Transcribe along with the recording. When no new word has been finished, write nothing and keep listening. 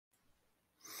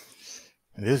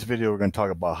In this video, we're going to talk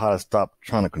about how to stop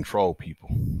trying to control people.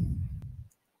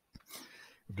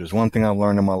 If there's one thing I've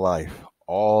learned in my life,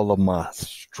 all of my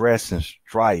stress and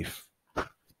strife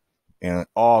in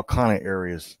all kind of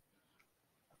areas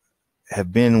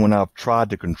have been when I've tried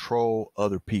to control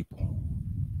other people.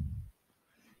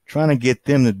 Trying to get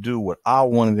them to do what I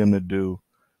wanted them to do,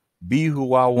 be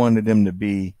who I wanted them to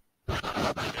be.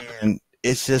 And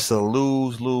it's just a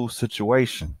lose-lose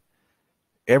situation.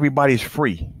 Everybody's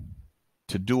free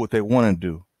to do what they want to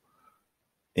do.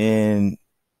 And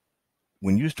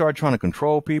when you start trying to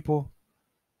control people,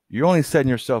 you're only setting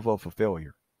yourself up for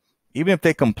failure. Even if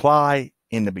they comply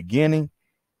in the beginning,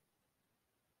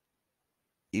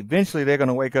 eventually they're going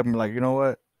to wake up and be like, you know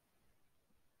what?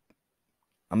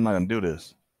 I'm not going to do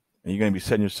this. And you're going to be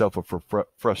setting yourself up for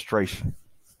frustration.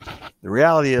 The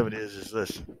reality of it is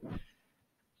listen,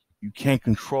 you can't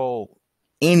control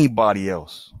anybody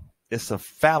else. It's a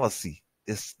fallacy.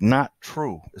 It's not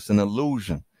true. It's an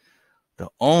illusion. The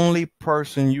only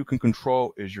person you can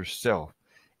control is yourself.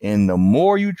 And the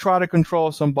more you try to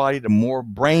control somebody, the more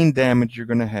brain damage you're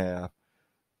going to have,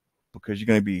 because you're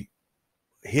going to be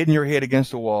hitting your head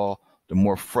against the wall, the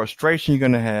more frustration you're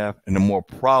going to have, and the more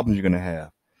problems you're going to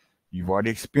have. You've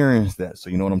already experienced that, so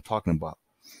you know what I'm talking about.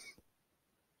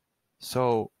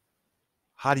 So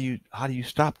how do you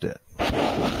stop that?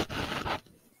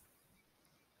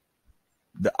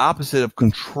 The opposite of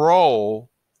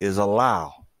control is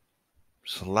allow.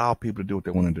 Just allow people to do what they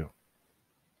want to do.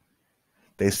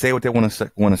 They say what they want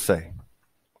to say.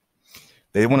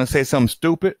 They want to say something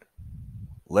stupid.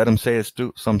 Let them say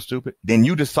something stupid. Then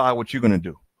you decide what you're going to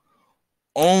do.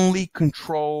 Only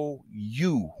control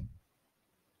you.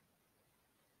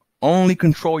 Only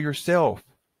control yourself.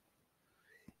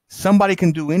 Somebody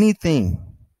can do anything,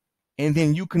 and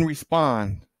then you can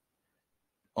respond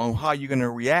on how you're going to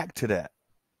react to that.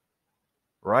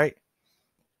 Right?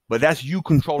 But that's you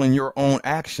controlling your own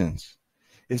actions.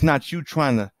 It's not you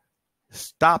trying to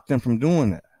stop them from doing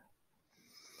that.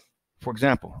 For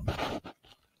example,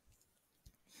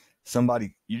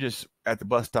 you just at the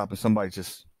bus stop and somebody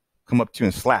just come up to you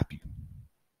and slap you.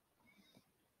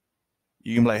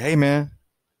 You can be like, hey man,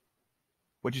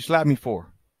 what'd you slap me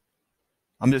for?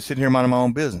 I'm just sitting here minding my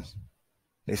own business.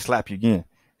 They slap you again.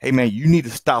 Hey man, you need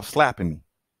to stop slapping me.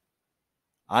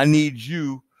 I need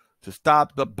you to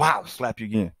stop the bow, slap you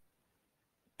again.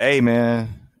 Hey man,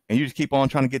 and you just keep on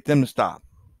trying to get them to stop.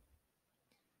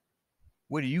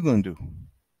 What are you going to do?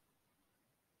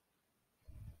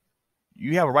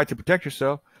 You have a right to protect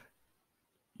yourself.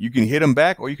 You can hit them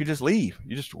back, or you can just leave.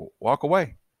 You just walk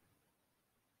away.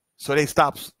 So they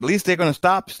stop. At least they're going to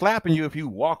stop slapping you if you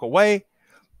walk away,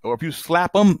 or if you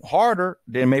slap them harder,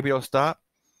 then maybe they'll stop.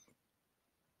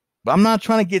 But I'm not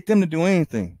trying to get them to do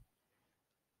anything.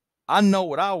 I know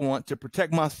what I want to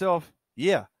protect myself.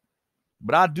 Yeah.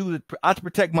 But I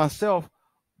protect myself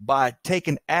by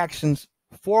taking actions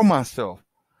for myself,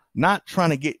 not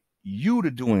trying to get you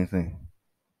to do anything.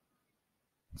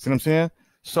 See what I'm saying?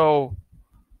 So,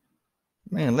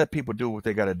 man, let people do what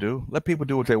they got to do. Let people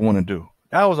do what they want to do.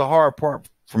 That was a hard part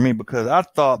for me, because I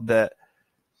thought that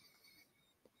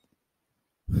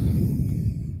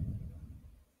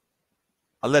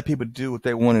I let people do what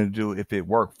they wanted to do if it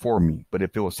worked for me. But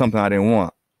if it was something I didn't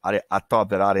want, I thought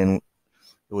that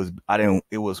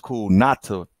it was cool not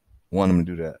to want them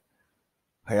to do that.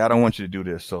 Hey, I don't want you to do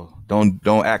this, so don't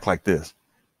act like this.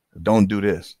 Don't do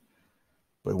this.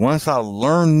 But once I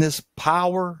learned this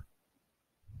power,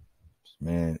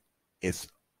 man, it's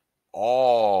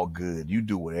all good. You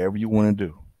do whatever you want to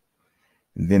do.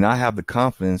 And then I have the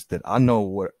confidence that I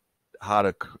know how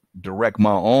to direct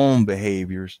my own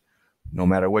behaviors, no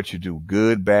matter what you do.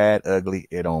 Good, bad, ugly,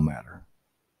 it don't matter.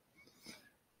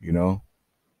 You know?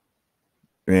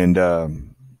 And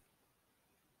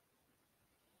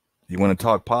you want to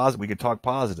talk positive? We can talk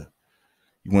positive.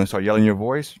 You want to start yelling your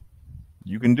voice?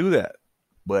 You can do that.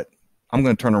 But I'm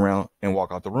going to turn around and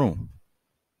walk out the room.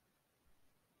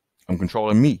 I'm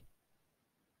controlling me.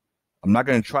 I'm not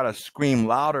going to try to scream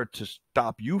louder to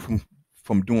stop you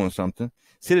from doing something.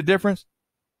 See the difference?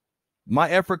 My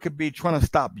effort could be trying to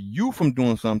stop you from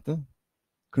doing something,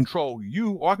 control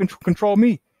you, or I can control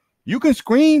me. You can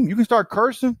scream. You can start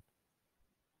cursing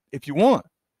if you want.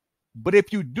 But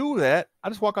if you do that, I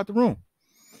just walk out the room.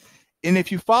 And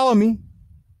if you follow me,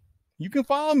 you can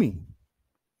follow me.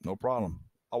 No problem.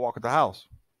 I'll walk at the house.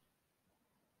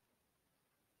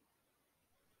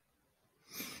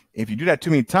 If you do that too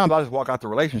many times, I'll just walk out the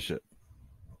relationship.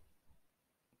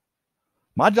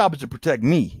 My job is to protect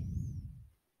me.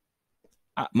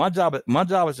 My job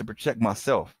is to protect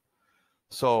myself.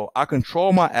 So I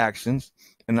control my actions,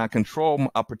 and I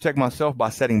protect myself by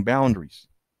setting boundaries.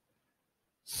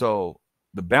 So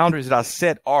the boundaries that I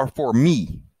set are for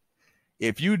me.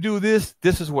 If you do this,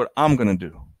 this is what I'm going to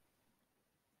do.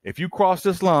 If you cross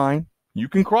this line, you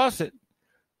can cross it.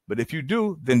 But if you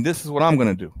do, then this is what I'm going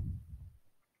to do.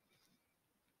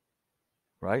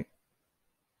 Right?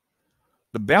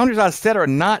 The boundaries I set are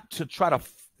not to try to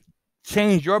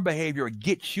change your behavior or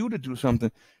get you to do something.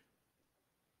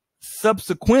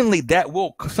 Subsequently, that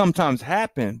will sometimes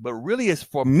happen, but really it's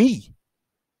for me.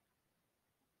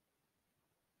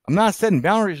 I'm not setting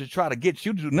boundaries to try to get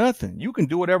you to do nothing. You can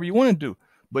do whatever you want to do,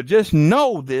 but just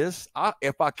know this.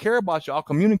 If I care about you, I'll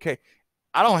communicate.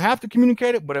 I don't have to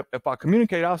communicate it, but if I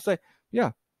communicate, I'll say,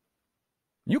 yeah,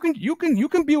 you can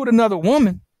be with another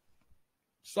woman.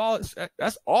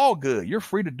 That's all good. You're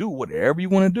free to do whatever you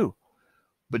want to do,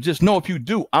 but just know if you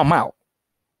do, I'm out.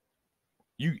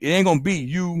 It ain't gonna be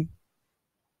you,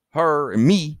 her, and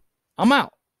me. I'm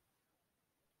out.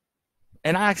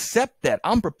 And I accept that.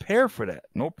 I'm prepared for that.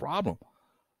 No problem.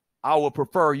 I would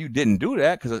prefer you didn't do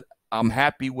that because I'm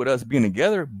happy with us being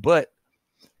together, but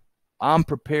I'm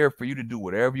prepared for you to do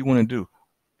whatever you want to do.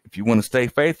 If you want to stay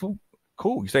faithful,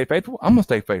 cool. You stay faithful, I'm going to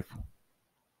stay faithful.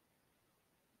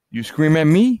 You scream at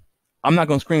me, I'm not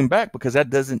going to scream back because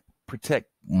that doesn't protect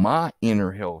my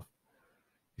inner health.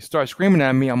 You start screaming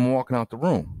at me, I'm walking out the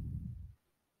room.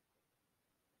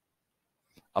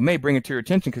 I may bring it to your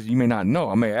attention because you may not know.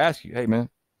 I may ask you, hey, man,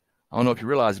 I don't know if you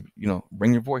realize,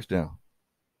 bring your voice down.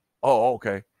 Oh,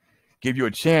 okay. Give you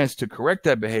a chance to correct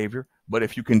that behavior. But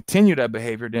if you continue that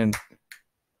behavior, then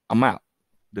I'm out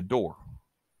the door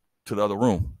to the other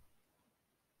room.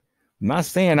 I'm not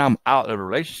saying I'm out of the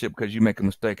relationship because you make a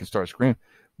mistake and start screaming.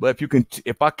 But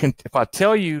if I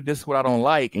tell you this is what I don't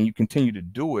like and you continue to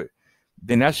do it,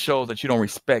 then that shows that you don't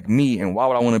respect me. And why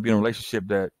would I want to be in a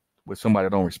relationship with somebody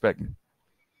that don't respect me?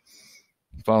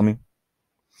 You follow me?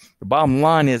 The bottom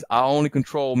line is I only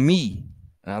control me,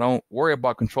 and I don't worry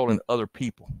about controlling other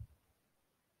people.